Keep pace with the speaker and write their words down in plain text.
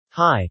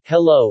Hi,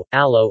 hello,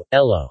 allo,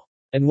 ello.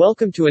 And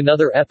welcome to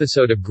another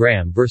episode of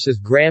Graham vs.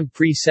 Graham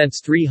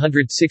Presents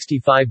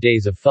 365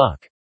 Days of Phuck.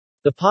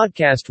 The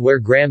podcast where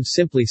Graham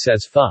simply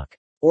says fuck.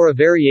 Or a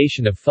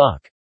variation of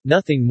fuck.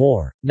 Nothing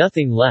more,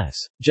 nothing less,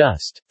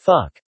 just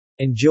fuck.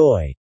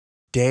 Enjoy.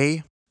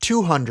 Day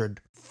 200.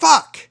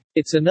 Fuck!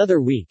 It's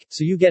another week,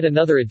 so you get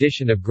another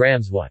edition of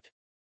Graham's What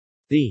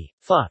the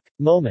Fuck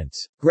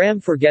moments.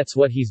 Graham forgets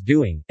what he's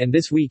doing, and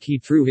this week he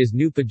threw his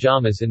new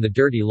pajamas in the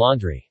dirty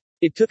laundry.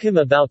 It took him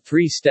about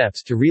 3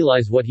 steps to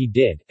realize what he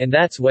did, and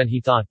that's when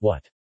he thought,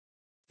 what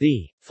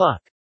the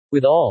fuck?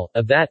 With all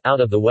of that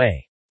out of the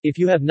way. If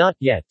you have not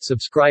yet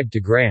subscribed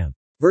to Graham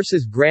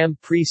vs. Graham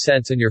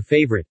Presents on your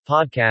favorite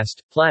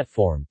podcast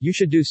platform, you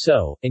should do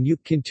so, and you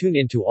can tune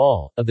into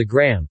all of the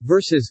Graham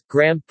vs.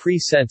 Graham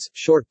Presents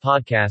short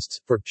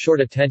podcasts for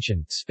short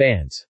attention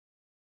spans.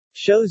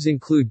 Shows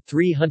include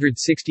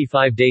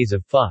 365 Days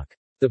of Fuck,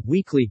 The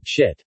Weekly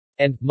Shit,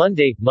 and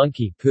Monday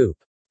Monkey Poop.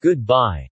 Goodbye.